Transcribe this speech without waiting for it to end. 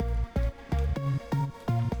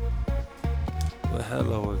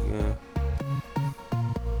Hello again.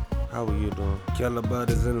 How are you doing? Caliber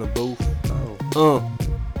is in the booth.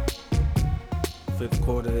 Fifth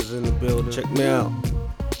quarter is in the building. Check me out.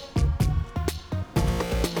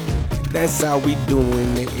 That's how we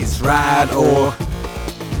doing it. It's ride or.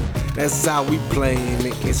 That's how we playing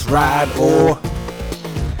it. It's ride or.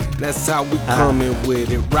 That's how we coming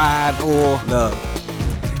with it. Ride or. Love.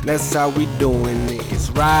 That's how we doing it. It's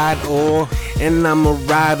ride or. And I'm a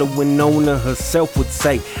rider when Nona herself would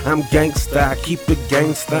say I'm gangsta, I keep it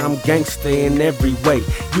gangsta, I'm gangsta in every way.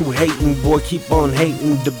 You hating, boy, keep on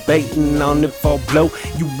hating, debating on if I'll blow.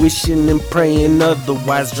 You wishing and praying,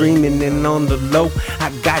 otherwise dreaming and on the low.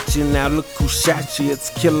 I got you now, look who shot you,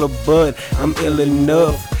 it's Killer Bud. I'm ill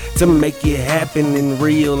enough to make it happen in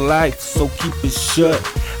real life, so keep it shut.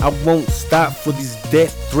 I won't stop for these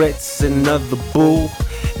death threats and other bull.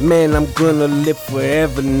 Man, I'm gonna live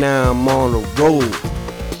forever now, I'm on a roll.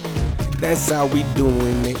 That's how we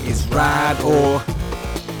doing it, it's ride or.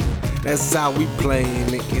 That's how we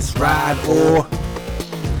playing it, it's ride or.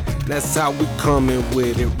 That's how we coming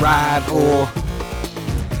with it, ride or.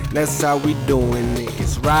 That's how we doing it,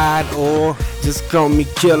 it's ride or. Just call me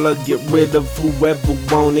killer, get rid of whoever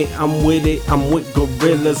want it. I'm with it, I'm with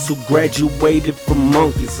gorillas who graduated from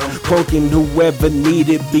monkeys. I'm punking whoever need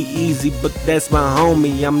it, be easy, but that's my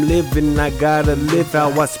homie. I'm living, I gotta live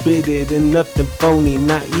how I spit it, and nothing phony,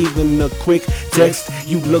 not even a quick text.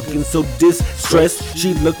 You looking so distressed,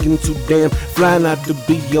 she looking too damn flying out to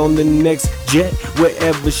be on the next jet.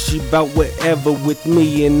 Wherever she bout, wherever with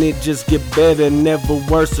me, and it just get better, never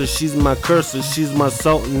worse. She's my cursor, she's my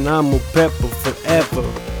salt, and I'm a pepper forever.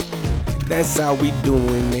 That's how we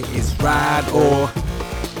doing it, it's ride or.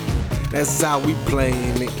 That's how we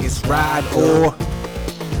playing it, it's ride or.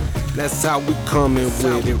 That's how we coming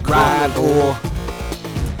with it, ride or.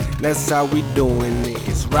 That's how we doing it,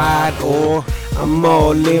 it's ride or. I'm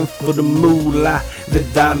all in for the moolah, the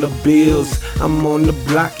dollar bills. I'm on the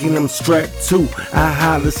block and I'm strapped too, I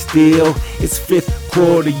holler still. It's fifth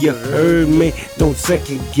quarter, you heard me, don't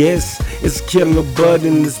second guess. It's Killer Bud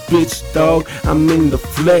in this bitch, dog, I'm in the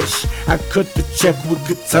flesh. I cut the check with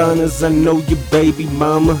katanas, I know your baby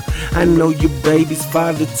mama. I know your baby's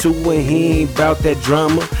father too, and he ain't bout that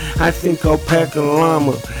drama. I think I'll pack a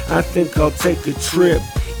llama, I think I'll take a trip.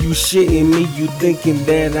 You shitting me, you thinking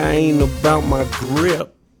that I ain't about my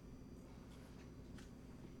grip.